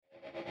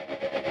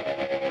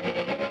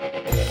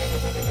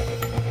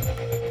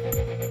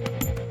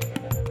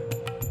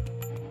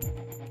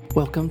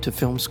Welcome to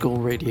Film School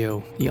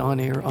Radio, the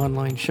on-air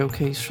online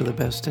showcase for the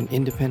best in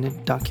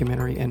independent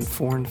documentary and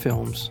foreign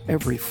films,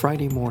 every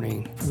Friday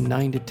morning from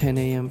 9 to 10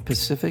 a.m.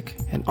 Pacific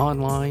and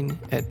online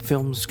at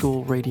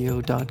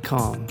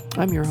filmschoolradio.com.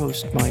 I'm your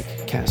host,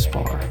 Mike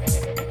Kaspar.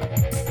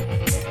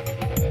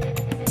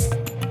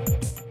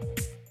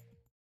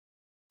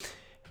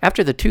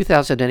 After the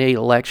 2008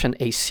 election,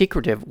 a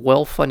secretive,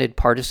 well-funded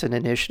partisan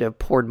initiative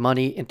poured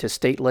money into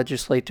state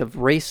legislative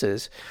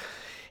races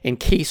in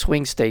key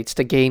swing states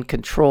to gain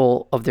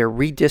control of their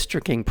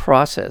redistricting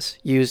process,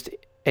 used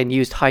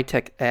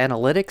high-tech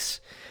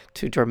analytics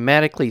to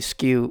dramatically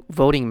skew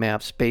voting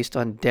maps based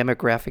on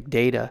demographic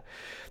data.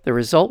 The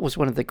result was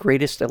one of the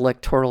greatest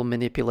electoral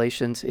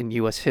manipulations in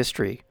U.S.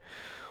 history,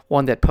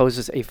 one that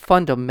poses a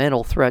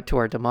fundamental threat to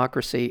our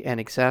democracy and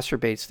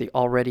exacerbates the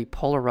already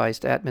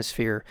polarized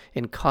atmosphere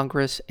in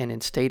Congress and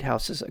in state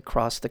houses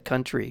across the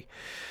country.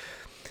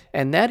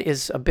 And that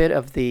is a bit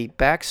of the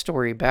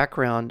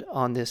background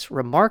on this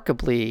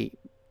remarkably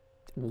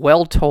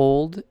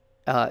well-told,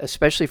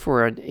 especially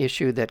for an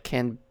issue that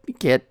can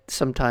get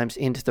sometimes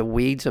into the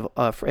weeds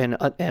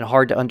and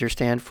hard to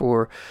understand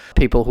for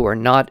people who are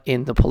not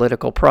in the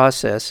political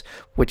process,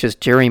 which is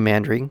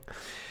gerrymandering.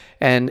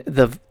 And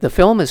the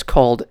film is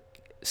called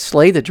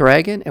Slay the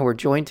Dragon, and we're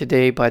joined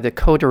today by the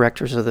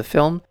co-directors of the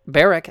film,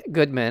 Barak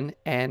Goodman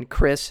and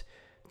Chris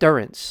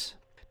Durrance.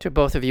 To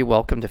both of you,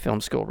 welcome to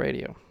Film School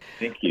Radio.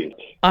 Thank you.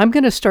 I'm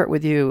going to start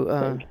with you,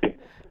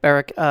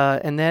 Barak,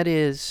 and that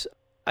is,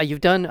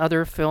 you've done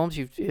other films.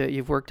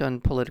 You've worked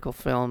on political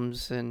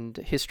films and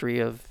history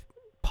of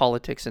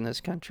politics in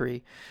this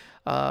country.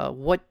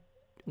 What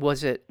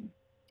was it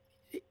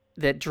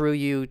that drew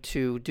you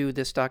to do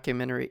this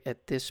documentary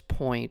at this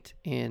point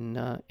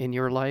in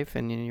your life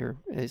and in your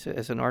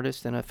as an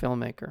artist and a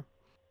filmmaker?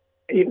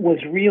 It was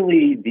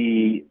really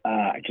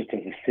just as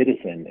a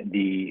citizen,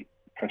 the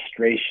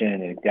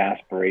frustration and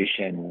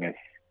exasperation with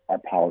our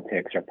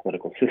politics, our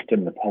political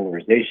system, the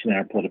polarization in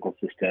our political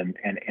system,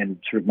 and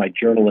sort of my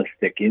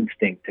journalistic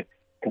instinct to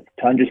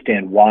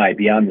understand why,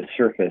 beyond the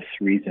surface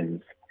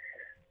reasons,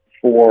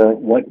 for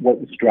what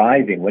is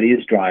driving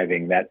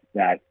that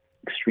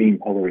extreme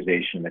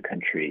polarization in the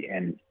country.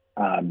 And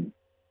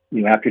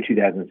after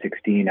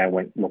 2016, I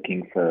went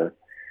looking for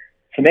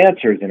some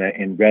answers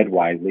and read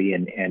widely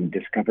and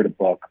discovered a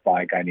book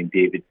by a guy named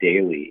David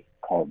Daley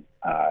called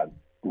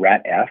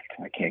Rat F.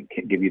 I can't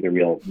give you the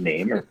real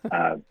name,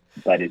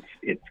 but it's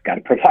got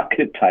a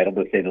provocative title,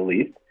 to say the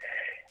least.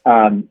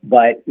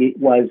 But it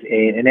was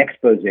an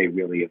expose,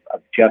 really,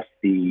 of just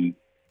the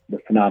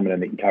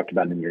phenomenon that you talked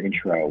about in your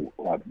intro,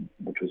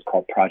 which was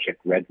called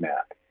Project Red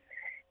Map.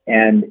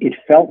 And it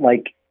felt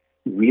like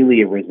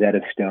really a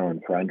Rosetta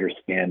Stone for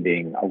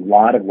understanding a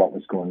lot of what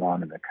was going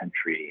on in the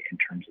country in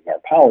terms of our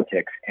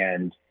politics,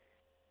 and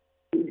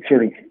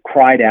sort of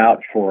cried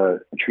out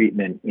for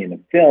treatment in a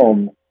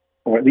film,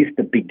 or at least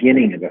the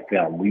beginning of a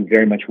film. We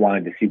very much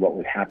wanted to see what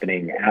was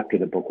happening after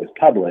the book was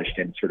published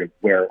and sort of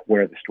where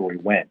the story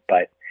went.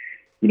 But,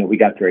 we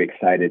got very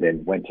excited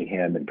and went to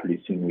him, and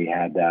pretty soon we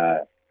had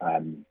a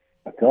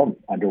film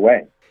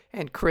underway.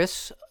 And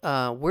Chris,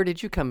 where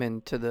did you come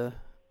into the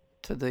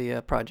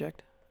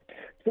project?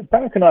 So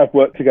Barak and I have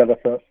worked together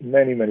for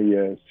many, many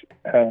years.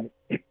 I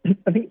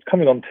think it's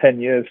coming on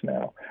 10 years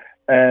now.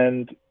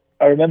 And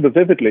I remember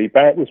vividly,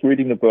 Barak was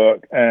reading the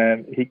book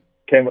and he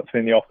came up to me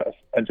in the office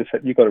and just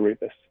said, "You've got to read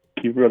this.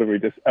 You've got to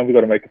read this, and we've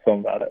got to make a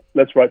film about it.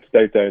 Let's write to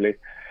Dave Daley."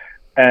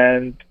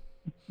 And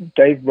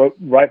Dave wrote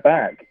right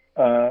back.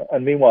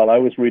 And meanwhile, I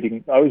was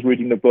reading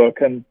the book,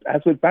 and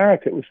as with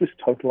Barak, it was this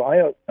total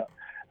eye-opener.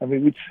 I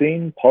mean, we'd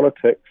seen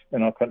politics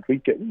in our country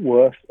get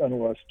worse and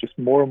worse, just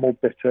more and more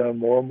bitter,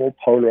 more and more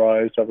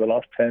polarized over the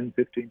last 10,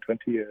 15,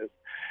 20 years.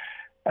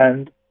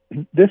 And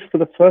this, for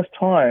the first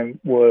time,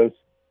 was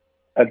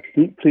a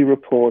deeply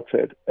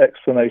reported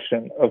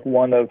explanation of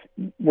one of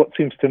what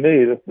seems to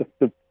me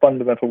the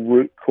fundamental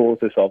root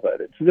causes of it.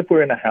 It's as if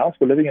we're in a house,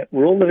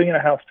 we're all living in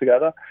a house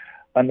together,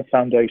 and the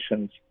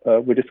foundations,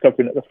 we're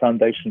discovering that the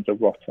foundations are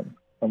rotten.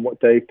 And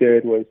what Dave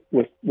did was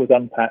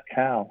unpack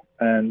how.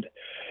 And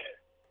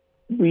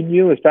we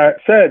knew, as Barak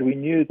said,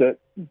 that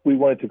we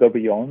wanted to go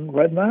beyond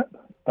Red Map.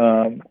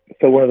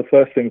 So one of the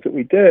first things that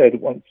we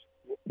did once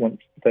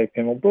Dave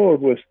came on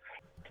board was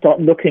start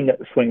looking at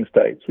the swing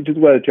states, which is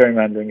where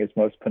gerrymandering is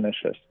most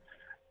pernicious,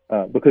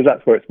 because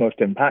that's where it's most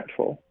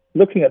impactful.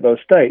 Looking at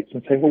those states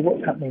and saying, well,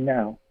 what's happening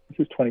now?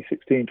 This is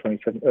 2016,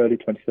 early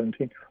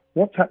 2017.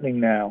 What's happening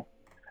now?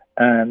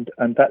 And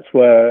that's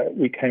where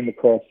we came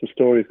across the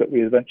stories that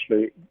we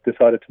eventually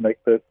decided to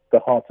make the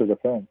heart of the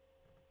film.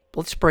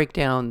 Let's break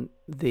down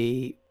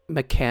the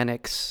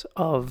mechanics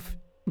of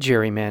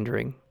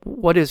gerrymandering.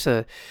 What is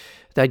a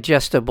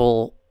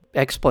digestible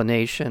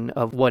explanation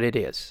of what it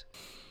is?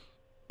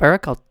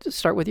 Barak, I'll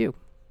start with you.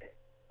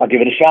 I'll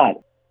give it a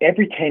shot.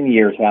 Every 10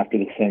 years after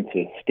the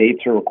census,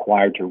 states are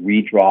required to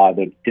redraw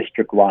the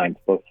district lines,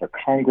 both for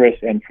Congress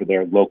and for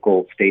their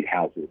local state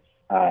houses.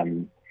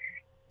 And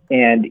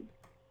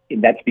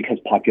that's because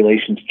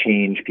populations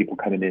change, people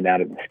come in and out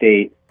of the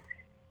state.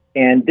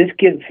 And this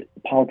gives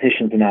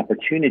politicians an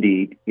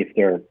opportunity, if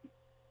they're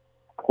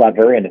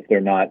clever and if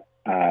they're not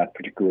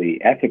particularly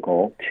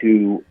ethical,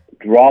 to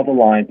draw the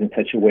lines in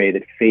such a way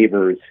that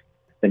favors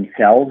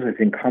themselves as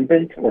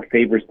incumbents or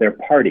favors their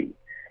party.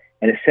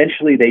 And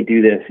essentially, they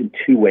do this in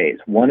two ways.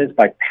 One is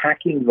by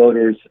packing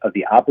voters of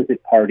the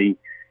opposite party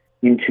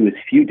into as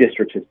few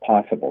districts as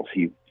possible. So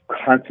you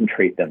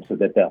concentrate them so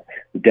that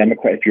the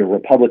Democrat, if you're a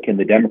Republican,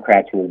 the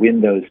Democrats will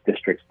win those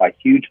districts by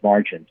huge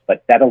margins,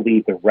 but that'll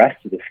leave the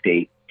rest of the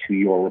state to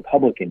your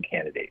Republican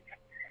candidates.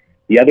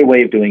 The other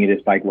way of doing it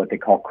is by what they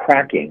call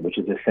cracking, which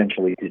is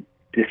essentially to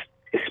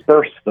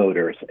disperse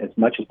voters as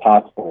much as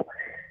possible,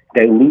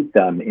 dilute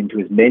them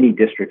into as many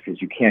districts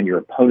as you can, your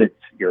opponents,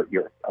 your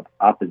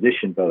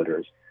opposition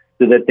voters,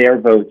 so that their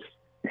votes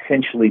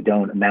essentially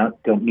don't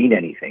mean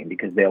anything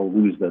because they'll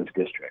lose those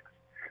districts.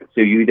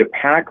 So you either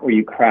pack or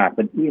you crack,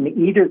 but in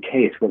either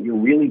case, what you're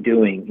really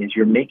doing is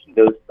you're making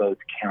those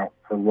votes count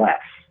for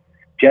less,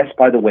 just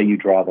by the way you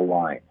draw the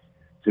lines.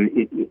 So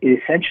it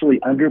essentially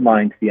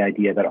undermines the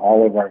idea that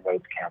all of our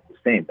votes count the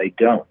same. They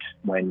don't.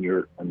 When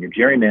you're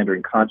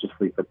gerrymandering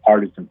consciously for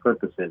partisan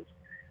purposes,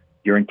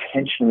 you're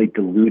intentionally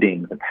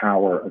diluting the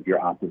power of your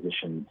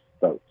opposition's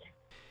votes.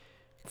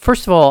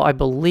 First of all, I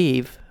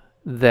believe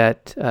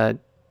that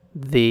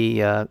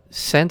the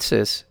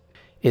census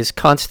is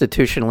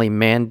constitutionally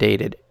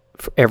mandated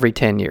for every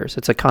 10 years.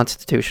 It's a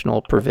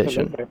constitutional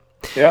provision. Absolutely.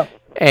 Yeah.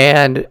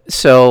 And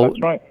so,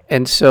 That's right.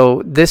 And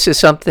so this is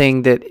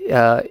something that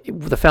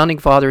the Founding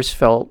Fathers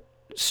felt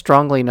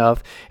strongly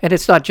enough, and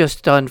it's not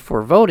just done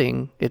for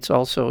voting, it's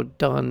also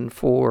done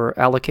for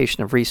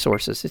allocation of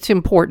resources. It's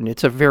important.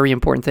 It's a very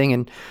important thing,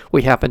 and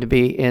we happen to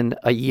be in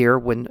a year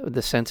when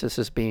the census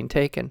is being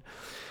taken.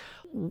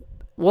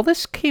 Well,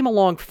 this came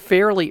along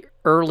fairly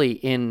early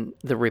in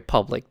the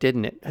Republic,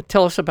 didn't it?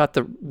 Tell us about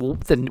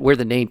where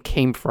the name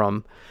came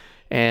from,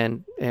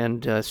 and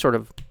sort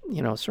of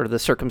the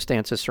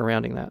circumstances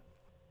surrounding that.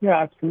 Yeah,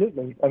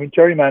 absolutely. I mean,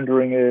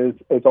 gerrymandering is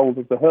as old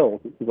as the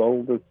hills. It's as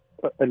old as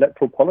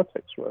electoral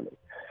politics, really.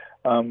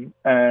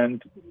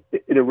 And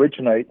it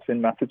originates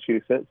in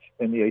Massachusetts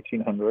in the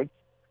 1800s.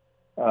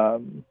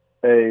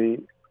 A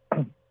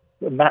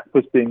map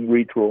was being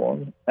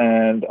redrawn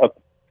and up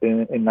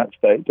in that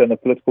state, and a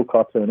political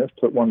cartoonist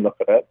took one look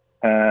at it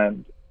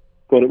and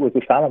thought it was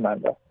a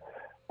salamander.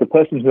 The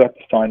person who had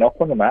to sign off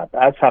on the map,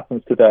 as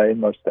happens today in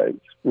most states,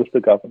 was the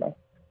governor.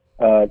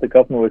 The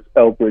governor was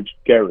Elbridge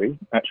Gerry,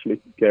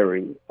 actually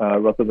Gerry,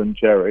 rather than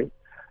Jerry.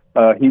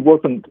 He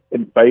wasn't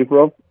in favor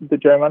of the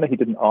gerrymander. He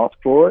didn't ask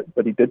for it,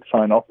 but he did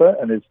sign off it,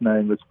 and his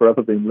name has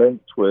forever been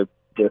linked with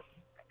this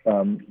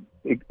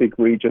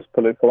egregious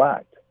political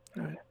act.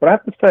 Right. But I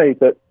have to say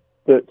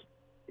that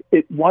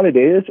while it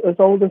is as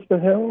old as the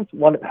hills,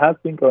 while it has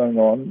been going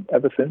on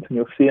ever since, and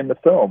you'll see in the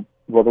film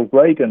Ronald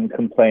Reagan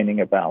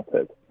complaining about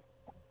it,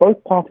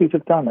 both parties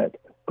have done it,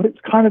 but it's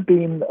kind of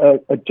been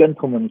a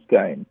gentleman's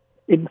game.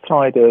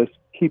 Insiders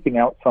keeping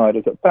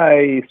outsiders at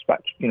bay.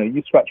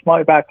 You scratch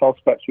my back, I'll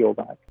scratch your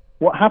back.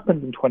 What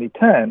happened in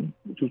 2010,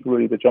 which was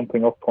really the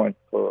jumping off point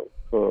for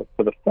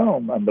the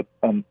film and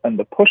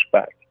the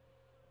pushback,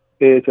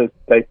 is, as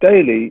Dave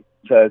Daley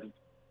says,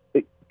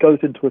 it goes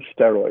into a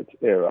steroids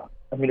era.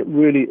 I mean, it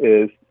really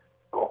is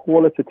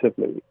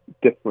qualitatively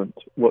different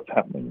what's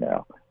happening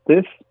now.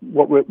 This,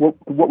 what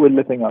we're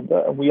living under,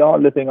 and we are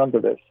living under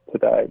this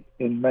today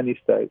in many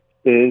states,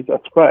 is a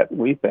threat,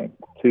 we think,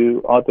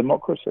 to our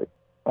democracy.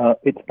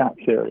 It's that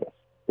serious.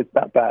 It's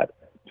that bad.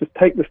 Just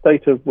take the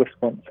state of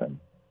Wisconsin.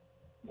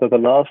 So the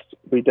last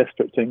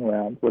redistricting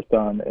round was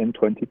done in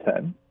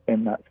 2010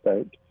 in that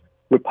state.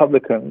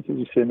 Republicans, as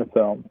you see in the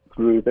film,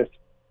 threw this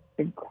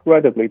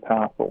incredibly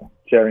powerful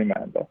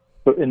gerrymander.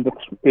 But in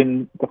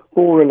the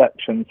four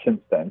elections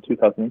since then,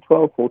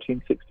 2012,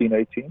 14, 16,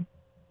 18,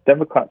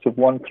 Democrats have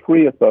won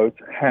 3 of those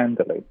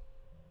handily.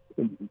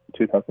 In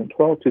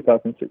 2012,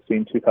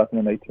 2016,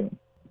 2018.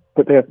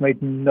 But they have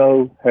made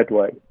no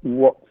headway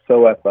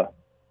whatsoever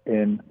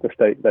in the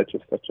state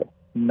legislature.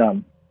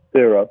 None.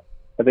 0.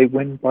 And they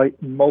win by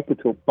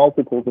multiples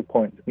of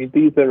points. I mean,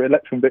 these are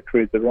election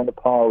victories that are on a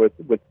par with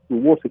the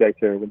Watergate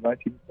era, with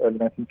early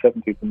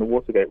 1970s and the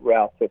Watergate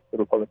rout of the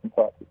Republican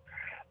Party.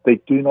 They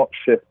do not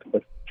shift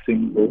a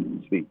single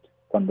seat,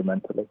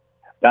 fundamentally.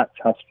 That's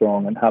how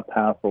strong and how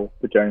powerful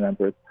the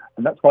gerrymander is.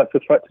 And that's why it's a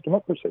threat to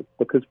democracy,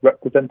 because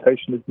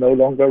representation is no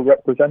longer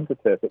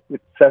representative.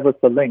 It severs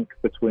the link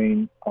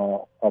between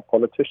our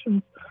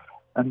politicians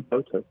and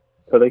voters.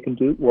 So they can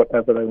do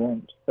whatever they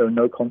want. There are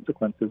no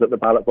consequences at the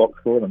ballot box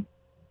for them.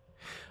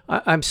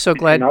 I'm so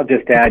glad. And I'll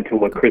just add to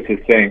what Chris is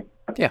saying.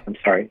 Yeah. I'm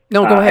sorry.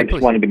 No, go ahead, I just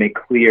please. wanted to make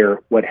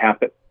clear what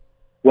happened.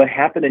 What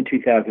happened in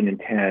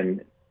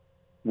 2010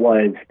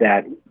 was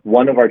that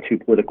one of our two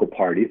political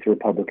parties, the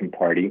Republican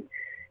Party,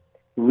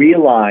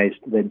 realized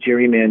that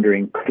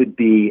gerrymandering could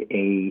be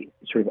a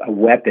sort of a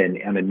weapon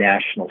on a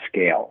national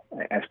scale.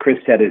 As Chris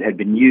said, it had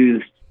been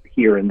used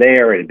here and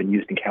there. It had been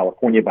used in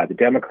California by the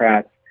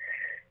Democrats.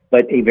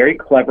 But a very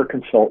clever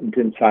consultant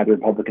inside the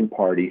Republican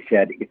Party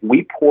said, if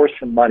we pour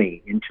some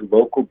money into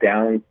local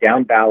down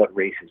ballot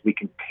races, we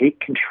can take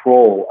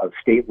control of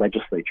state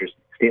legislatures.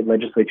 State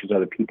legislatures are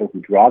the people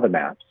who draw the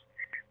maps.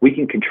 We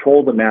can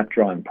control the map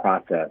drawing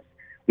process.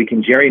 We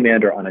can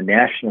gerrymander on a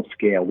national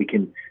scale. We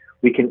can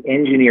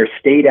engineer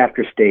state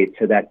after state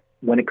so that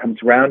when it comes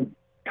around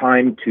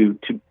time to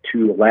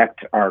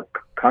elect our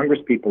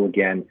congresspeople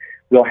again,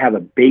 we'll have a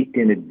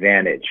baked-in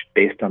advantage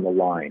based on the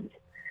lines.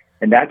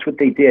 And that's what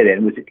they did,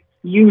 and it was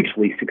a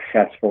hugely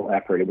successful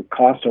effort. It would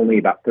cost only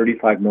about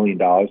 $35 million,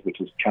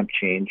 which is chump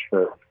change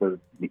for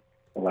the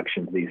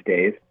elections these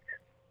days.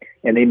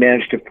 And they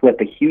managed to flip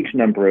a huge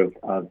number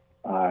of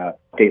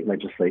state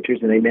legislatures,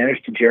 and they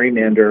managed to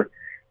gerrymander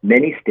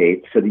many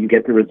states so that you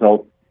get the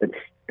result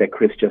that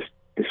Chris just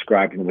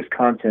described in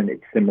Wisconsin.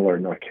 It's similar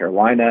in North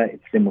Carolina.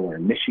 It's similar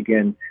in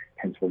Michigan,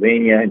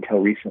 Pennsylvania, until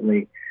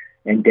recently,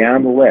 and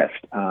down the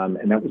list.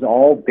 And that was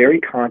all very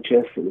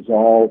conscious. It was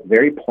all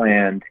very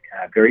planned,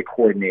 very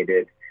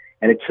coordinated,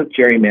 and it took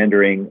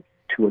gerrymandering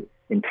to an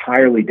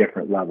entirely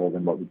different level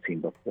than what we'd seen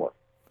before.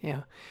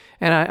 Yeah,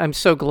 and I'm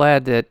so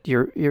glad that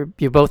you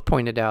both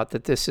pointed out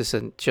that this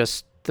isn't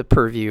just the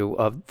purview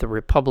of the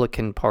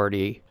Republican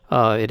Party.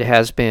 It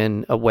has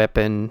been a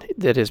weapon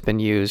that has been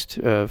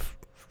used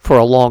for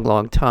a long,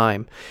 long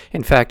time.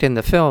 In fact, in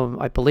the film,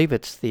 I believe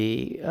it's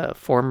the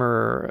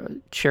former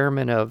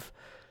chairman of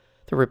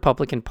the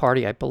Republican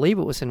Party, I believe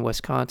it was in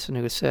Wisconsin,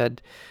 who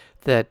said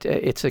that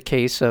it's a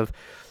case of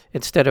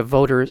instead of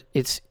voters,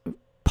 it's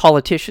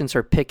politicians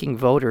are picking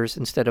voters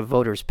instead of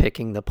voters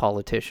picking the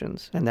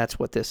politicians. And that's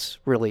what this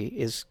really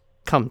is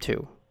come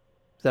to.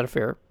 Is that a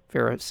fair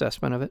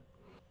assessment of it?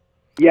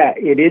 Yeah,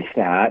 it is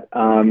that.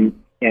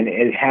 And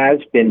it has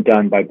been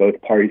done by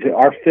both parties.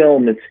 Our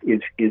film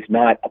is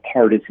not a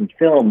partisan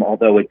film,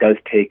 although it does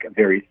take a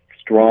very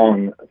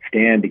strong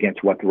stand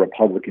against what the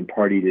Republican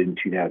Party did in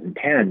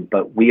 2010.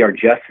 But we are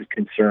just as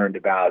concerned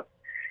about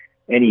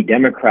any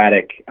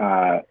Democratic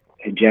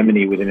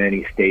hegemony within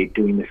any state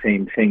doing the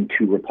same thing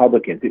to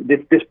Republicans.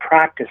 This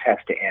practice has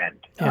to end.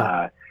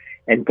 Yeah.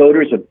 And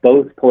voters of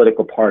both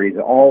political parties,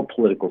 all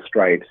political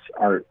stripes,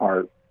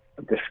 are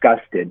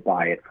disgusted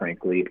by it,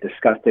 frankly,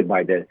 disgusted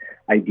by the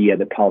idea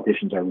that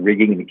politicians are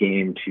rigging the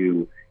game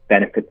to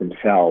benefit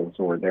themselves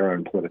or their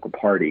own political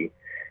party,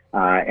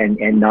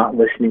 and not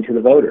listening to the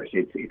voters.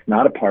 It's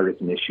not a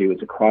partisan issue.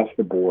 It's across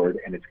the board,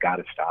 and it's got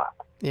to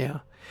stop. Yeah.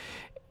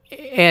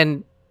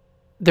 And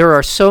there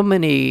are so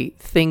many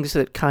things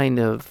that kind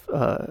of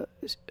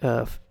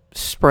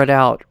spread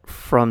out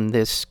from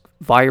this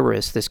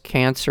virus, this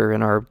cancer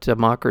in our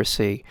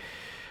democracy.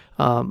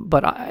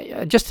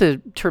 But just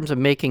in terms of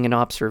making an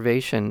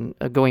observation,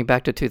 going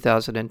back to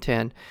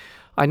 2010,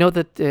 I know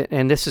that,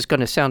 and this is going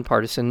to sound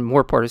partisan,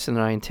 more partisan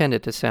than I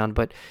intended to sound,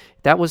 but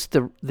that was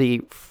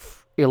the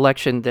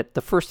election,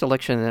 the first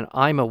election that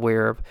I'm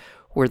aware of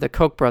where the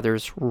Koch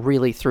brothers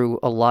really threw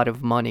a lot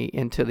of money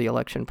into the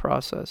election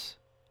process.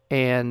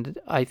 And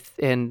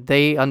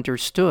they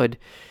understood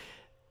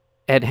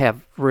and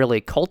have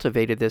really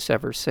cultivated this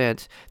ever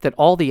since, that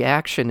all the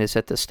action is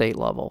at the state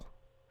level.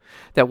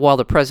 That while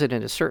the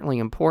president is certainly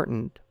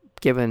important,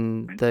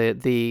 given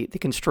the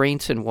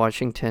constraints in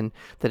Washington,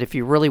 that if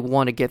you really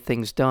want to get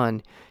things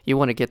done, you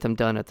want to get them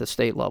done at the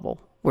state level,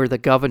 where the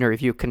governor,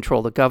 if you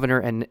control the governor,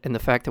 and the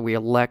fact that we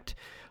elect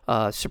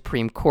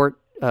Supreme Court,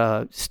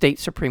 state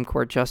Supreme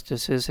Court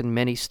justices in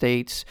many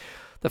states,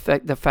 the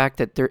fact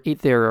that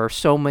there are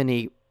so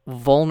many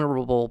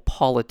vulnerable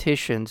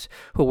politicians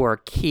who are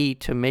key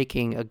to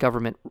making a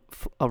government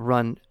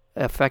run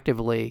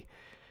effectively,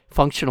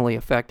 functionally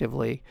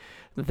effectively,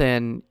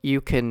 then you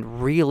can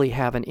really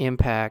have an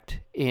impact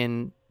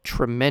in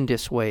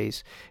tremendous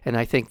ways. And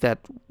I think that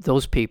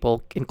those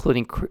people,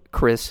 including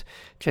Chris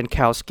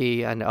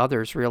Jankowski and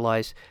others,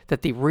 realize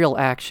that the real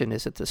action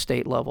is at the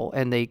state level,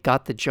 and they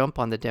got the jump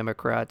on the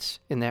Democrats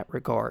in that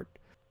regard.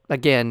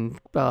 Again,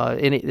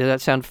 does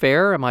that sound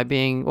fair? Am I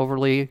being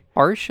overly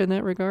harsh in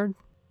that regard?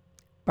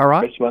 All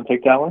right. Chris, you want to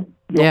take that one?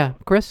 Yeah,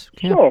 Chris?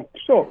 Yeah.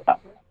 Sure.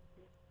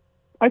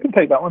 I can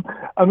take that one.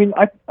 I mean,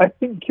 I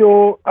think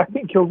you're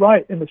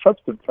right in the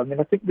substance. I mean,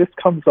 I think this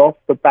comes off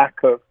the back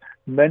of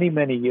many,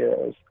 many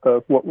years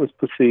of what was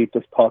perceived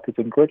as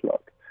partisan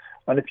gridlock.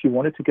 And if you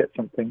wanted to get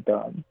something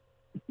done,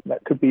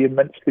 that could be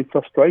immensely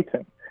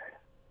frustrating.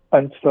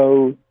 And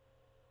so,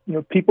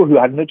 people who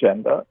had an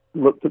agenda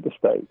looked at the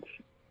states.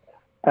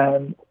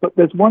 But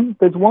there's one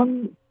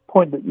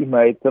point that you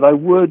made that I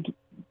would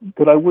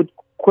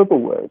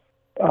quibble with.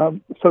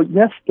 So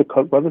yes, the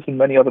Koch brothers and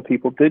many other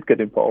people did get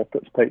involved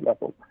at state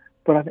level.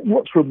 But I think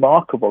what's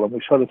remarkable, and we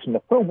show this in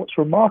the film, what's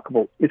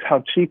remarkable is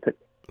how cheap it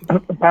is.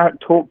 Barrett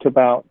talked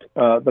about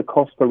the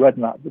cost for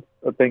RedNap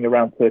of being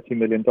around $30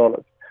 million.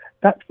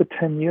 That's for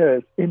 10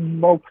 years in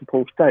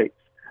multiple states.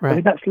 Right. I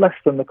think that's less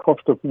than the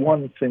cost of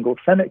one single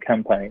Senate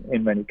campaign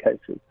in many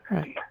cases.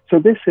 Right. So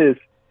this is,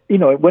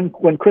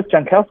 when Chris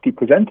Jankowski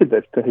presented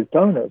this to his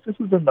donors, this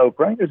was a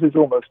no-brainer. This is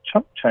almost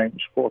chump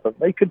change for them.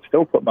 They could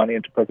still put money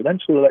into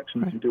presidential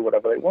elections and do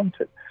whatever they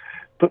wanted.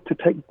 But to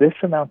take this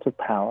amount of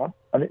power,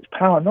 and it's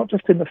power not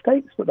just in the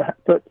states, but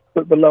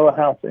the lower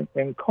house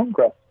in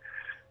Congress,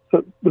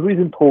 So the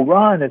reason Paul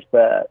Ryan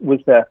was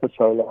there for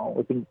so long,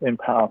 was in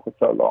power for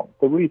so long,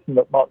 the reason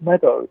that Mark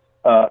Meadows,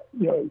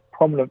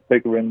 prominent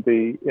figure in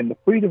the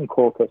Freedom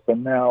Caucus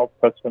and now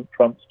President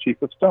Trump's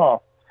chief of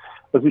staff,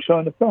 as we show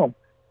in the film,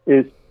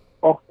 is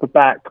off the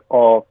back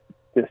of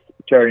this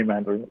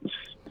gerrymandering. It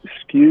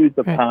skewed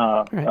the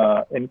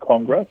power in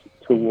Congress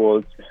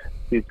towards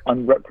this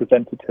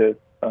unrepresentative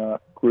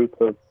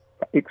group of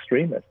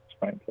extremists,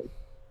 frankly.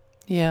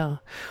 Yeah.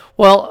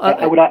 Well,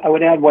 I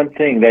would add one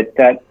thing that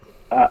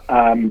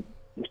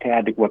just to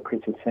add to what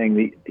Chris was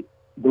saying.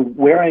 The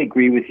where I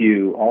agree with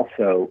you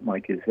also,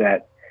 Mike, is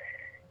that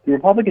the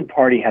Republican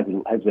Party has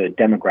a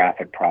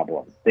demographic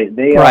problem.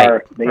 They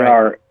are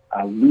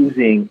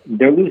losing.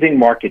 They're losing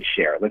market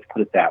share. Let's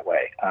put it that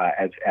way.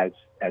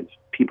 As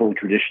people who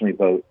traditionally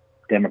vote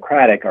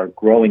Democratic are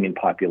growing in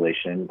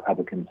population,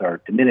 Republicans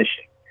are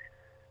diminishing.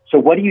 So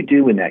what do you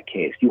do in that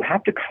case? You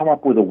have to come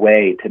up with a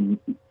way to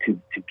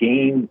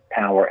gain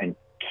power and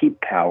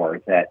keep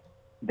power that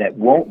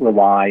won't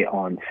rely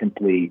on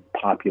simply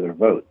popular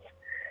votes.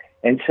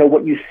 And so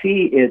what you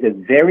see is a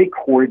very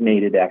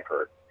coordinated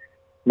effort,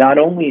 not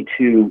only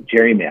to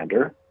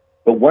gerrymander,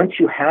 but once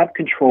you have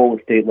control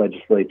of state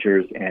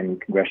legislatures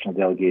and congressional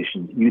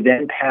delegations, you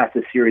then pass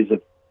a series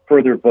of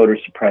further voter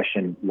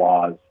suppression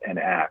laws and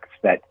acts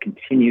that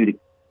continue to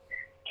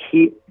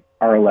keep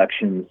our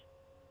elections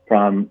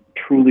from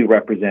truly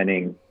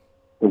representing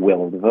the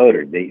will of the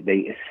voter.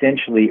 They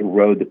essentially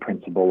erode the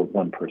principle of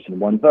one person,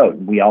 one vote.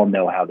 And we all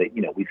know how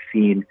we've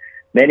seen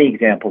many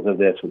examples of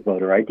this with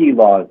voter ID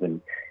laws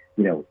and,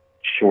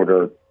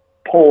 shorter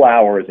poll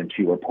hours and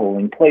fewer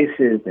polling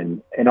places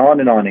and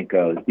on it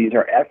goes. These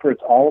are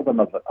efforts, all of them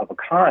of a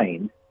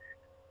kind,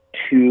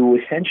 to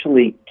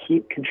essentially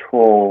keep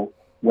control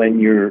when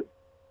you're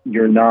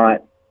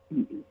not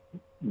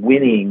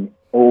winning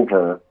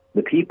over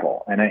the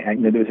people. And I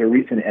know there was a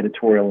recent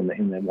editorial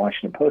in the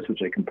Washington Post,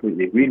 which I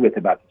completely agreed with,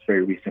 about this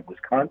very recent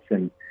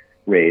Wisconsin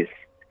race,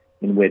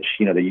 in which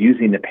they're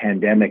using the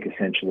pandemic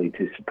essentially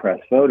to suppress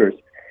voters.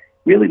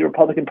 Really, the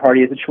Republican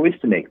Party has a choice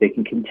to make. They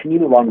can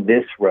continue along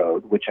this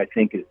road, which I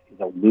think is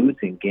a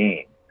losing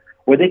game,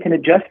 or they can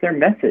adjust their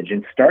message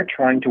and start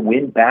trying to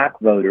win back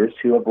voters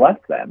who have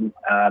left them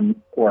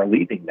or are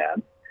leaving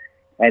them,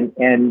 and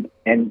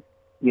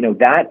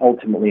that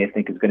ultimately, I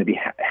think, is going to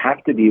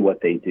have to be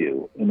what they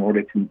do in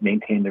order to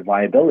maintain their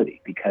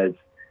viability, because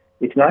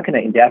it's not going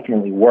to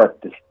indefinitely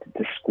work to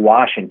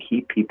squash and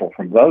keep people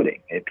from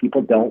voting. If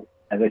people don't,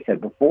 as I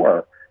said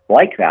before,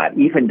 like that,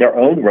 even their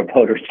own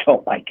voters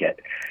don't like it,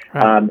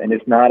 and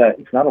it's not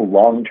a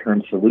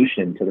long-term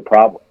solution to the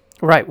problem.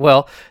 Right.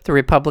 Well, the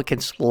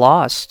Republicans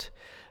lost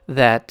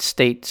that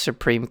state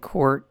Supreme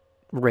Court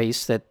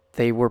race that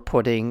they were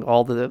putting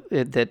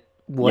that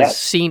was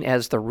seen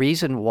as the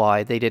reason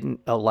why they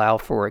didn't allow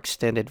for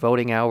extended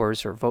voting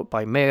hours or vote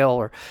by mail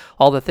or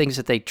all the things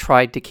that they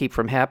tried to keep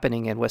from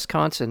happening in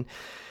Wisconsin,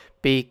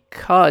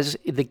 because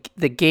the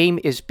game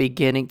is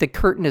beginning, the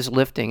curtain is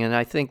lifting. And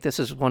I think this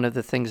is one of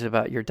the things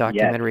about your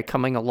documentary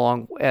coming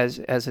along as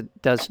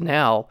it does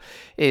now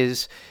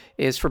is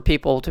for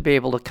people to be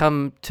able to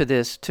come to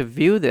this, to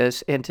view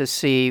this, and to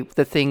see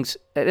the things.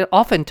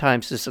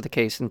 Oftentimes this is the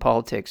case in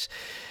politics.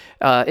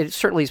 It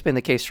certainly has been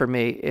the case for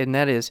me, and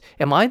that is,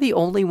 am I the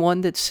only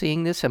one that's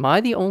seeing this? Am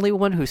I the only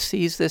one who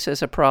sees this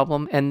as a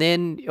problem? And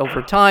then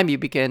over time, you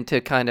begin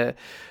to kind of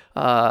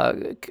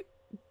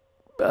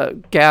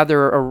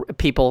gather, or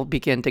people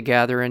begin to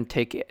gather and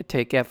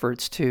take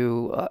efforts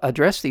to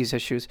address these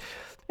issues.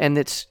 And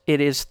it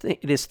is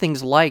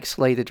things like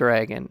Slay the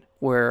Dragon,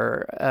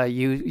 where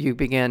you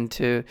begin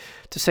to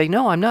say,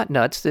 no, I'm not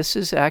nuts. This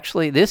is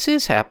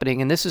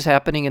happening, and this is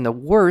happening in the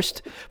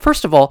worst.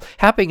 First of all,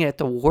 happening at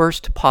the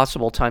worst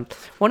possible time.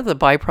 One of the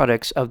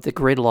byproducts of the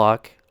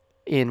gridlock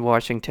in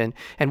Washington,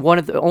 and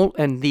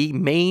the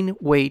main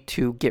way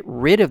to get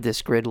rid of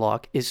this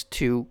gridlock is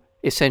to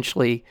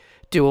essentially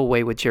do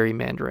away with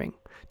gerrymandering,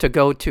 to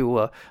go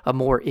to a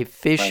more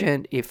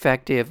efficient,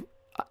 effective,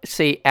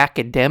 say,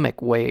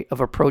 academic way of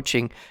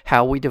approaching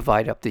how we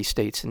divide up these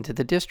states into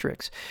the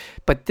districts.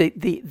 But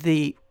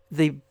the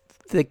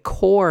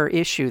core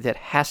issue that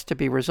has to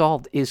be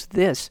resolved is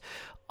this.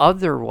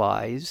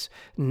 Otherwise,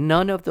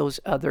 none of those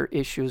other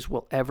issues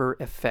will ever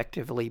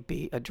effectively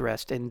be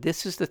addressed. And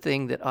this is the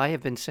thing that I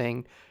have been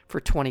saying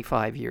for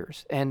 25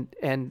 years. And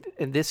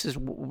this is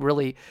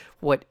really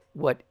what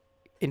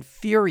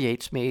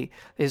infuriates me,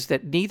 is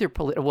that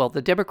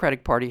the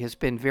Democratic Party has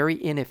been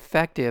very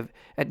ineffective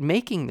at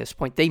making this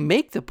point. They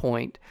make the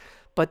point,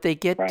 but they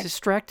get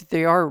distracted.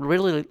 They are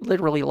really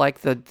literally like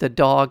the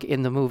dog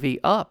in the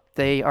movie Up.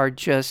 They are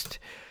just,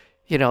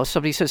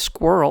 somebody says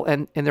squirrel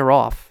and they're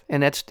off.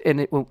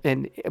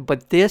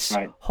 But this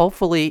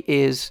hopefully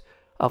is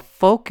a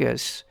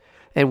focus,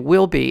 and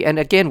will be. And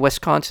again,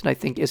 Wisconsin, I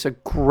think, is a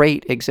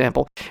great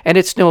example. And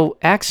it's no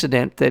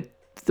accident that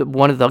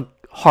one of the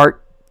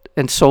heart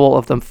and soul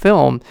of the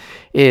film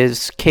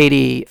is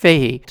Katie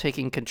Fahey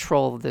taking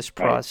control of this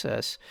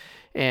process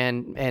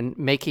and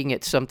making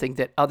it something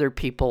that other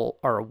people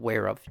are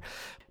aware of.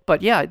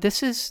 But yeah,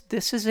 this is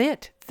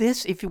it.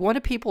 This, if one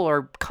of people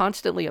are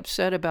constantly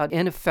upset about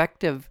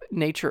ineffective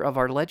nature of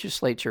our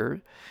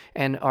legislature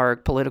and our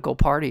political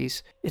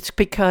parties, it's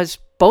because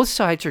both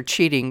sides are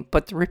cheating,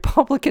 but the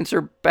Republicans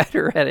are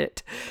better at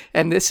it.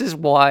 And this is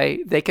why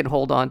they can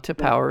hold on to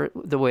power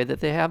the way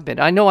that they have been.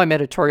 I know I'm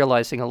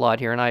editorializing a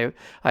lot here, and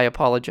I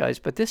apologize,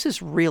 but this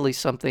is really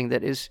something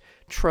that is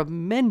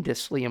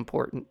tremendously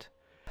important.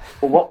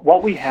 Well,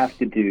 what we have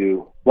to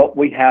do,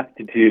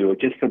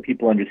 just so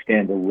people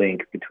understand the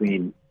link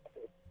between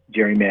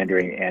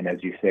gerrymandering and,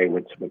 as you say,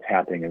 what's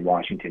happening in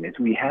Washington, is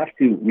we have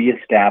to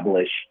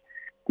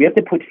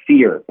put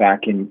fear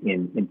back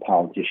in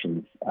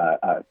politicians'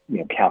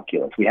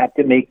 calculus. We have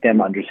to make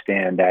them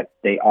understand that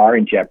they are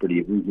in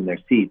jeopardy of losing their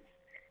seats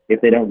if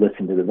they don't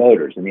listen to the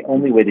voters. And the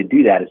only way to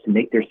do that is to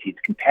make their seats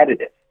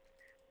competitive.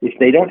 If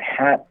they don't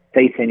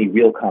face any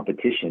real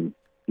competition,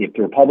 if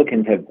the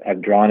Republicans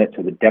have drawn it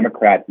so the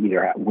Democrats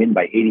either win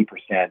by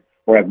 80%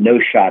 or have no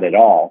shot at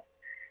all,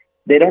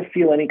 they don't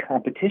feel any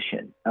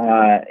competition.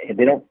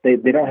 They don't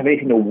have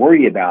anything to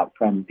worry about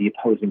from the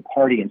opposing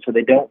party, and so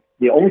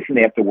the only thing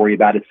they have to worry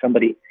about is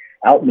somebody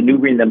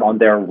outmaneuvering them on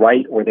their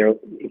right, or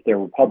if they're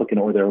Republican,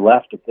 or their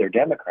left if they're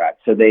Democrat.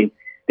 So they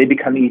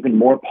become even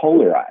more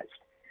polarized.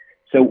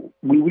 So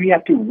we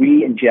have to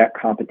re-inject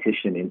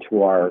competition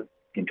into our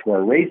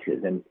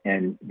races,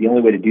 and the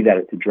only way to do that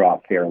is to draw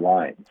fair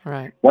lines.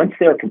 Right. Once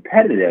they're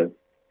competitive,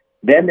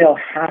 then they'll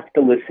have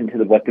to listen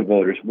to what the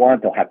voters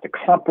want. They'll have to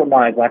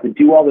compromise. They'll have to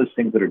do all those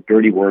things that are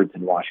dirty words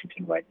in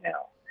Washington right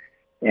now.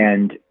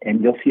 And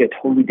you'll see a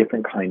totally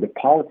different kind of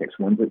politics,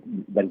 one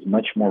that is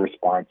much more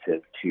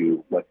responsive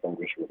to what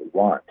voters really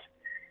want,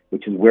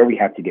 which is where we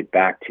have to get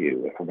back to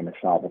if we're going to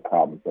solve the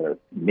problems that are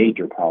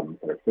major problems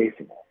that are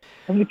facing us.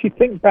 And if you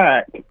think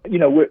back,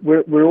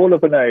 we're all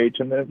of an age,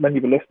 and many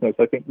of the listeners,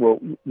 I think, will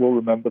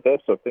remember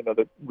this, or think of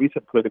the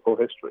recent political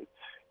history.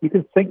 You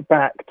can think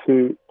back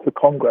to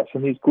Congress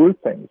and these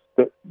groupings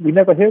that we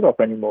never hear of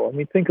anymore. I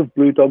mean, think of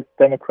Blue Dog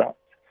Democrats,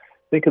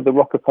 think of the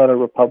Rockefeller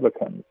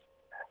Republicans.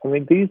 I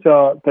mean,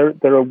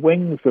 there are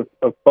wings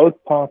of both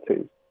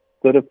parties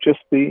that have just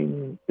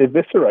been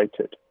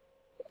eviscerated.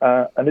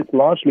 And it's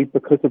largely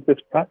because of this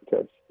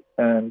practice.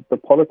 And the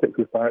politics,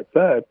 as Barrett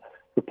said,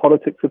 the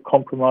politics of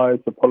compromise,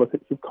 the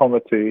politics of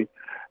comity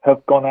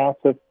have gone out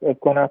of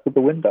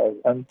the window.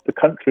 And the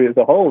country as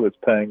a whole is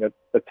paying a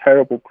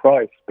terrible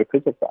price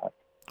because of that.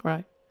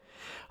 Right.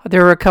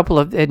 There are a couple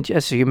of, and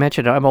as you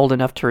mentioned, I'm old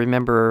enough to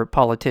remember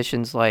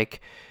politicians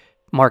like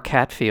Mark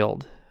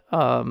Hatfield,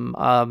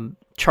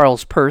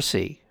 Charles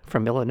Percy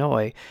from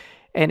Illinois,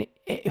 and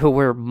who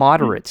were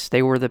moderates.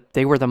 They were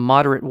the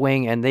moderate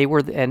wing, and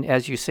and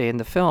as you say in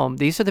the film,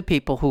 these are the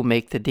people who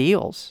make the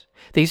deals.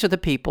 These are the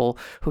people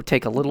who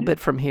take a little bit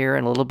from here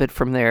and a little bit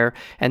from there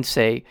and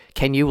say,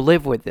 "Can you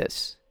live with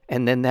this?"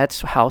 And then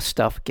that's how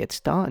stuff gets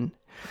done.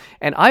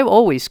 And I've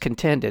always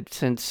contended,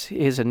 since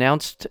his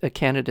announced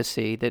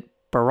candidacy, that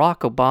Barack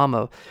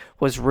Obama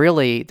was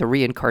really the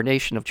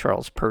reincarnation of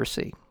Charles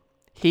Percy.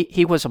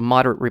 He was a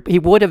moderate. He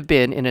would have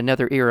been in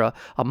another era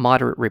a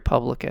moderate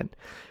Republican.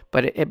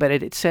 But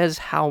it says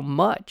how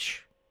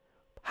much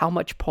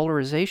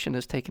polarization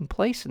has taken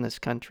place in this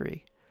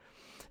country,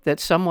 that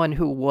someone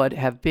who would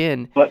have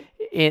been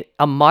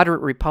a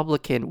moderate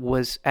Republican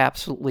was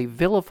absolutely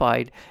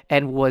vilified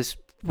and was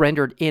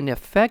rendered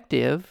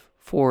ineffective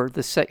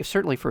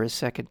certainly for his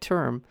second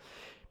term,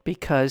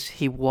 because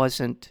he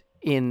wasn't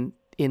in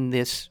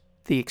the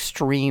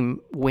extreme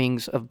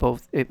wings of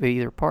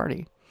either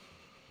party.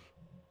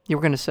 You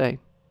were going to say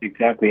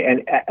exactly,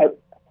 and.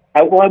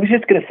 I was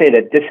just going to say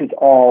that this is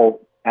all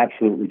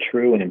absolutely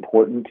true and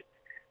important.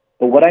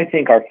 But what I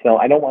think our film,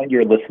 I don't want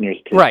your listeners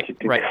to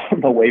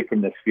come away from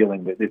this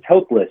feeling that it's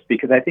hopeless,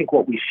 because I think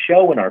what we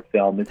show in our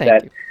film is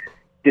that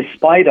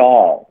despite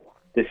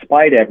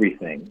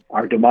everything,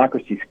 our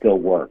democracy still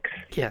works.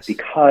 Yes.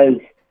 Because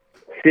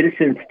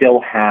citizens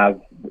still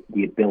have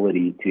the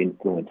ability to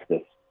influence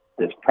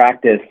this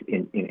practice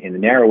in a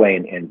narrow way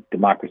and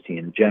democracy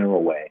in a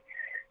general way,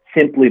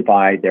 simply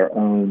by their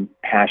own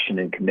passion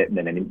and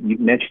commitment. And you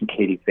mentioned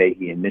Katie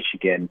Fahey in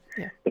Michigan,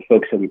 the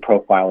folks that we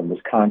profile in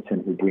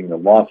Wisconsin who bring the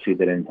lawsuit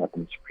that ends up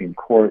in the Supreme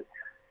Court.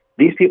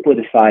 These people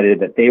have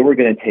decided that they were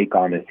going to take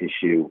on this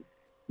issue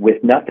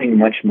with nothing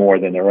much more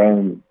than their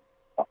own,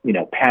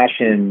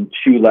 passion,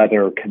 shoe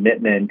leather,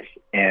 commitment,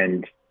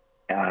 and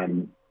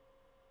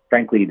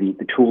frankly,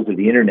 the tools of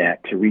the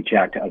internet to reach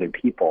out to other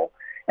people.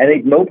 And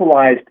they've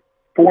mobilized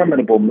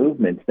formidable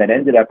movements that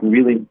ended up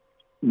really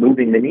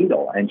moving the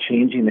needle and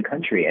changing the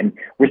country. And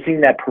we're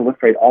seeing that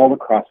proliferate all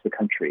across the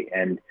country.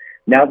 And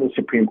now the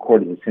Supreme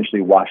Court has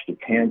essentially washed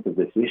its hands of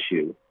this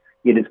issue.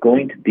 It is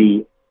going to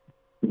be,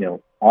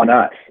 on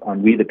us,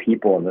 on we the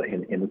people,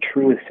 in the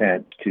truest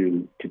sense,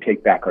 to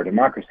take back our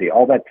democracy.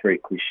 All that's very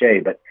cliche,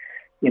 but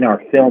in our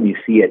film, you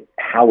see it,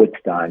 how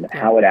it's done,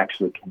 how it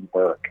actually can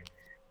work.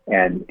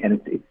 And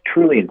it's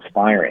truly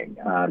inspiring.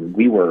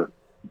 We were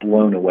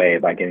blown away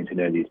by getting to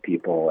know these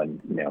people and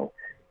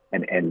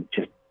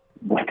just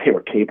what they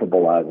were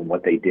capable of and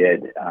what they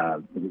did. It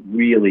was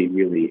really,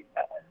 really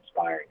an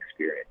inspiring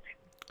experience.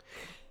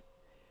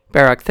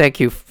 Barak, thank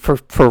you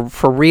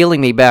for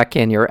reeling me back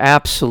in. You're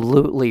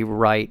absolutely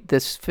right.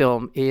 This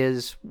film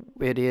is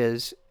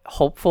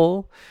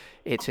hopeful.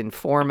 It's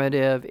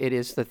informative.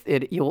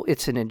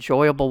 It's an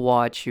enjoyable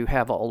watch. You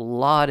have a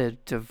lot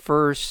of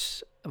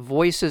diverse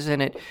voices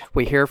in it.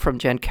 We hear from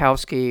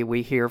Jankowski.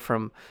 We hear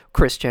from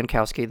Chris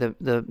Jankowski,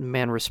 the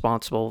man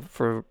responsible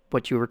for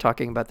what you were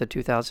talking about, the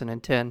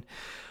 2010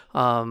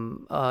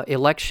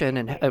 election,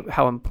 and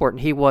how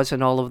important he was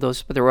and all of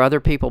those. But there were other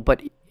people,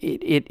 but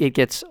it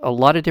gets a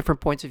lot of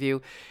different points of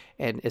view.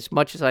 And as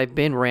much as I've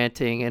been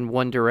ranting in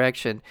one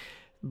direction,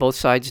 both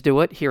sides do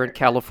it. Here in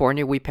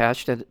California, we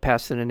passed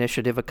an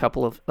initiative a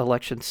couple of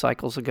election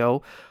cycles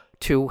ago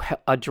to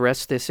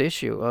address this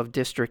issue of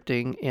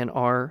districting in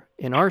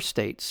our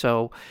state.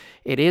 So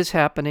it is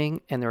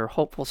happening, and there are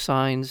hopeful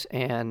signs.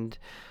 And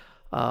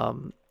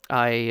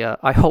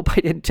I hope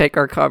I didn't take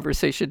our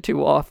conversation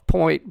too off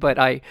point, but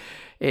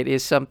it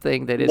is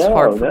something that is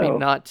hard for me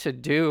not to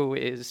do.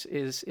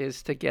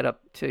 Is to get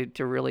up to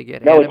really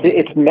get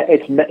animated.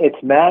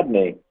 It's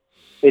maddening.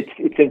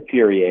 It's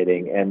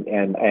infuriating,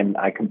 and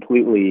I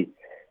completely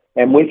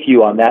am with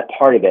you on that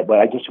part of it. But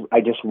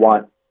I just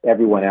want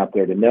everyone out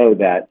there to know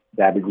that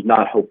it is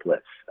not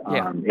hopeless.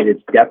 Yeah. It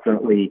is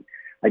definitely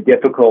a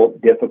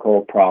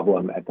difficult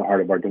problem at the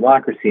heart of our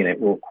democracy, and it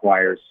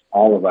requires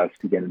all of us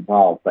to get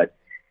involved. But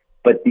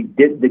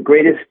the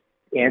greatest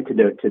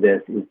antidote to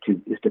this is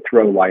to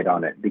throw light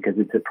on it, because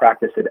it's a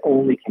practice that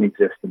only can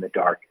exist in the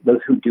dark.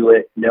 Those who do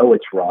it know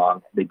it's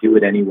wrong. They do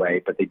it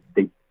anyway, but they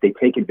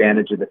take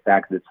advantage of the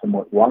fact that it's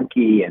somewhat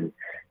wonky and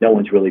no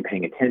one's really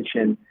paying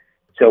attention.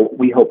 So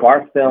we hope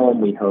our film,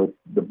 we hope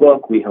the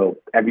book, we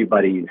hope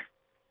everybody's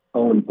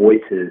own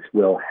voices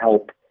will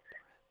help,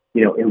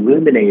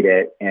 illuminate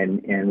it,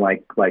 and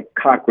like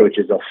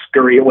cockroaches, they'll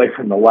scurry away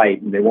from the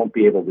light and they won't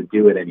be able to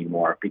do it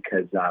anymore,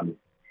 because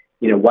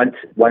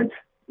once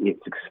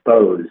it's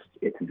exposed,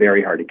 it's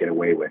very hard to get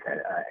away with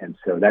it. And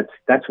so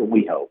that's what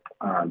we hope.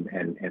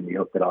 And we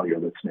hope that all your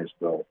listeners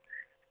will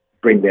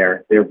bring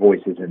their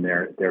voices and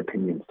their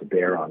opinions to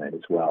bear on it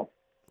as well.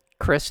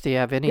 Chris, do you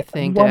have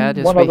anything to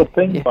add? One other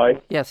thing,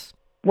 Mike. Yes.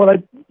 Well,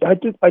 I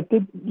did want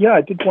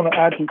to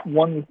add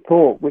one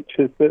thought, which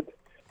is that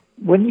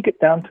when you get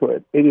down to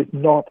it, it is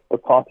not a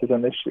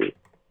partisan issue,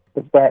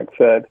 as Barak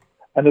said,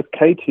 and as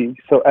Katie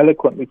so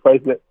eloquently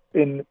frames it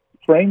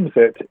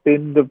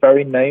in the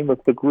very name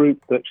of the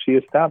group that she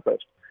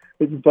established.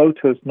 It's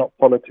voters, not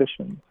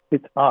politicians.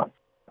 It's us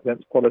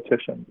against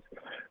politicians.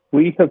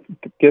 We have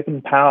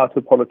given power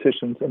to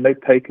politicians, and they've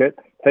taken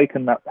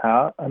that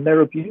power, and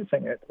they're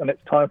abusing it. And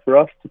it's time for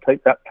us to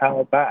take that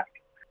power back.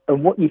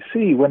 And what you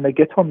see when they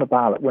get on the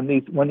ballot, when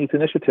these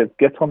initiatives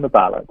get on the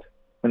ballot,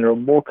 and there are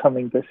more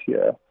coming this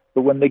year,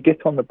 but when they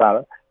get on the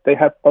ballot, they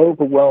have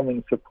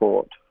overwhelming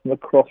support from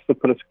across the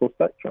political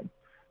spectrum,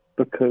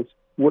 because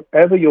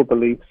whatever your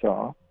beliefs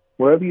are,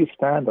 wherever you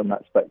stand on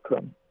that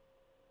spectrum,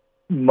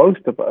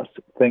 most of us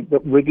think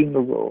that rigging the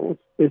rules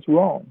is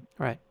wrong.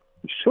 Right.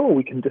 Sure,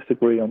 we can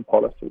disagree on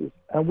policies,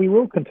 and we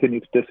will continue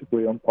to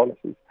disagree on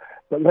policies,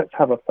 but let's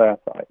have a fair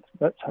fight.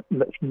 Let's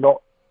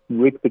not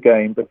rig the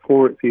game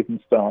before it's even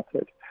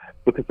started,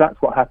 because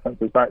that's what happens,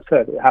 as Barak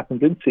said. It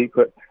happens in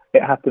secret.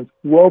 It happens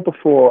well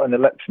before an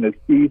election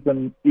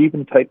even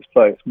takes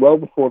place, well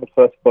before the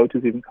first vote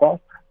is even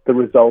cast. The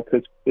result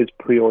is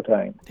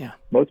preordained. Yeah.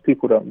 Most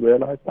people don't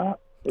realize that.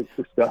 It's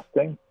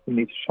disgusting. We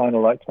need to shine a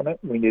light on it.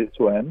 We need it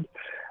to end.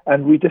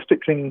 And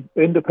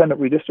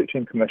independent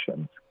redistricting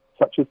commissions,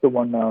 such as the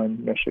one now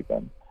in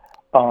Michigan,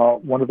 are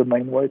one of the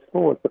main ways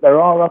forward. But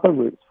there are other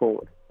routes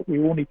forward. We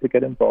all need to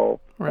get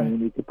involved, right, and we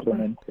need to put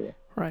an end to it.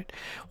 Right.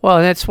 Well,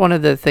 that's one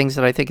of the things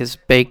that I think is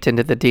baked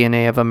into the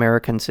DNA of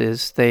Americans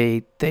is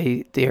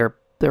they're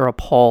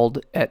appalled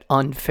at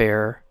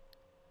unfair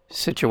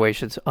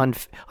situations.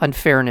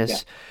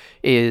 Unfairness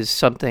is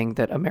something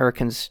that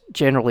Americans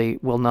generally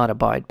will not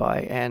abide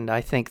by, and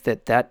I think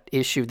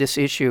this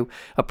issue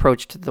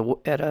approached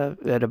at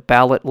a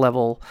ballot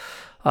level,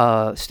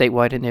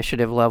 statewide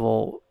initiative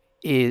level,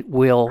 it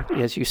will,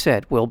 as you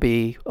said, will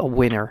be a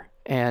winner.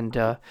 And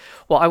I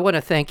want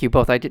to thank you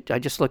both. I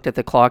just looked at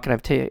the clock, and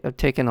I've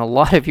taken a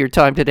lot of your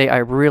time today. I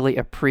really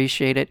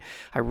appreciate it.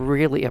 I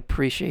really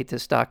appreciate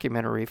this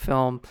documentary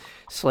film,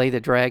 Slay the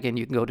Dragon.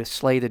 You can go to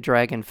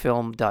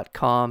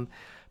slaythedragonfilm.com.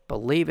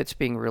 Believe it's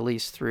being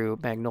released through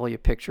Magnolia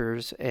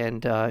Pictures,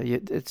 and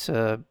it's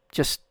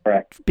just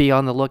correct. Be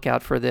on the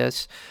lookout for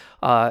this.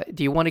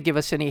 Do you want to give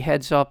us any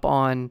heads up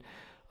on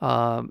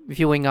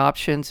viewing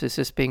options? Is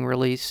this being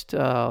released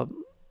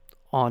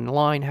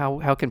online?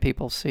 How can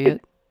people see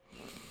it?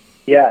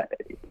 Yeah,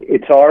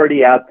 it's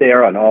already out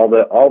there on all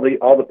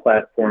the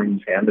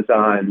platforms: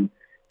 Amazon,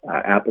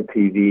 Apple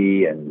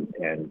TV,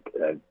 and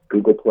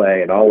Google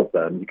Play, and all of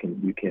them.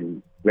 You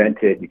can rent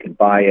it, you can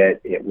buy it.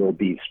 It will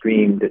be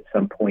streamed at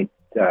some point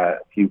a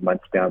few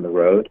months down the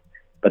road,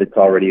 but it's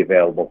already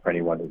available for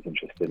anyone who's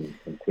interested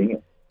in seeing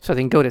it. So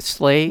they can go to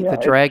Slay the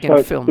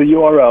Dragon Film. The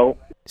URL.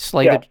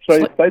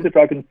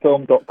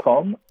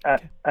 slaythedragonfilm.com.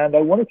 And I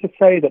wanted to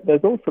say that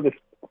there's also this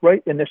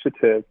great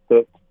initiative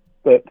that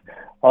that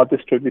our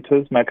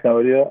distributors,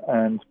 Magnolia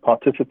and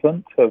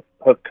participants, have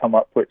come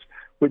up with,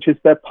 which is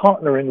they're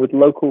partnering with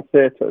local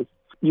theatres.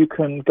 You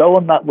can go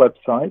on that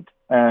website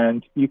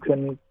and you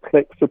can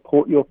click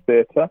support your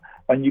theatre,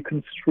 and you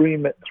can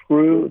stream it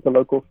through the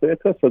local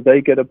theatre, so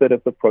they get a bit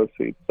of the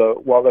proceeds. So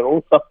while they're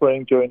all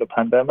suffering during the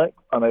pandemic,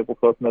 unable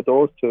to open their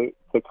doors to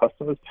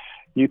customers,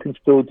 you can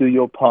still do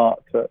your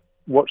part to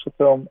watch the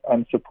film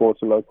and support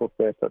a local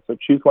theatre. So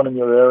choose one in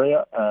your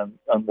area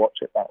and watch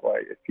it that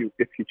way if you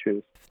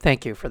choose.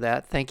 Thank you for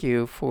that. Thank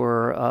you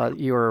for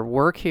your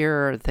work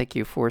here. Thank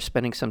you for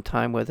spending some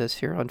time with us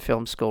here on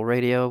Film School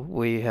Radio.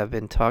 We have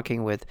been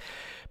talking with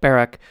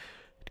Barak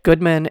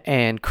Goodman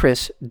and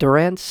Chris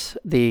Durrance,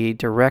 the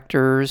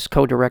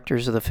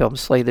co-directors of the film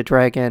Slay the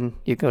Dragon.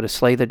 You go to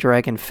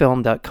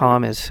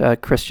slaythedragonfilm.com, as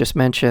Chris just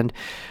mentioned.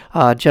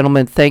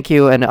 Gentlemen, thank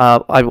you. And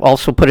I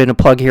also put in a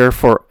plug here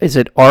for, is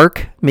it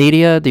ARC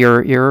Media,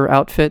 your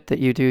outfit that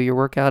you do your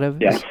work out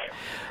of? Yes.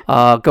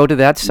 Go to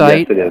that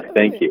site. Yes, it is.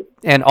 Thank you.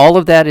 And all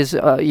of that is,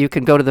 you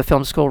can go to the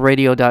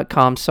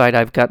filmschoolradio.com site.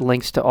 I've got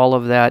links to all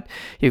of that.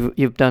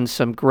 You've done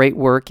some great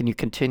work, and you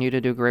continue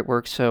to do great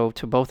work. So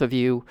to both of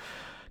you,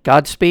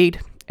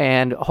 Godspeed,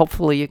 and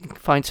hopefully you can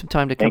find some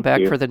time to come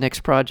back for the next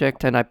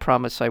project, and I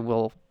promise I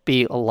will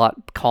be a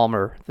lot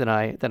calmer than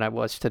I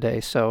was today.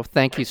 So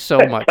thank you so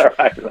much. All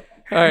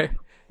right.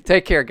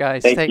 Take care,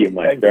 guys. Thank you,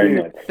 Mike,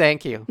 very much.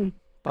 Thank you.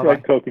 Bye-bye.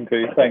 Great talking to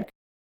you. Thanks.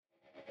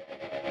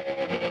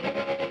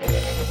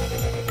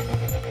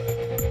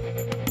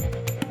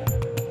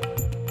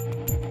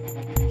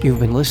 You've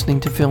been listening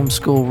to Film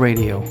School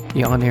Radio,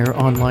 the on-air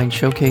online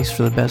showcase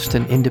for the best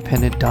in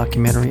independent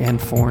documentary and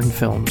foreign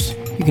films.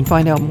 You can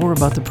find out more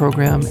about the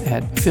program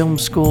at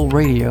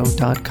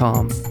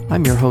filmschoolradio.com.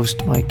 I'm your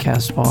host, Mike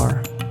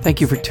Kaspar.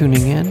 Thank you for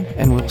tuning in,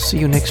 and we'll see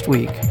you next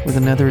week with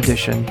another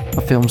edition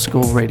of Film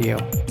School Radio.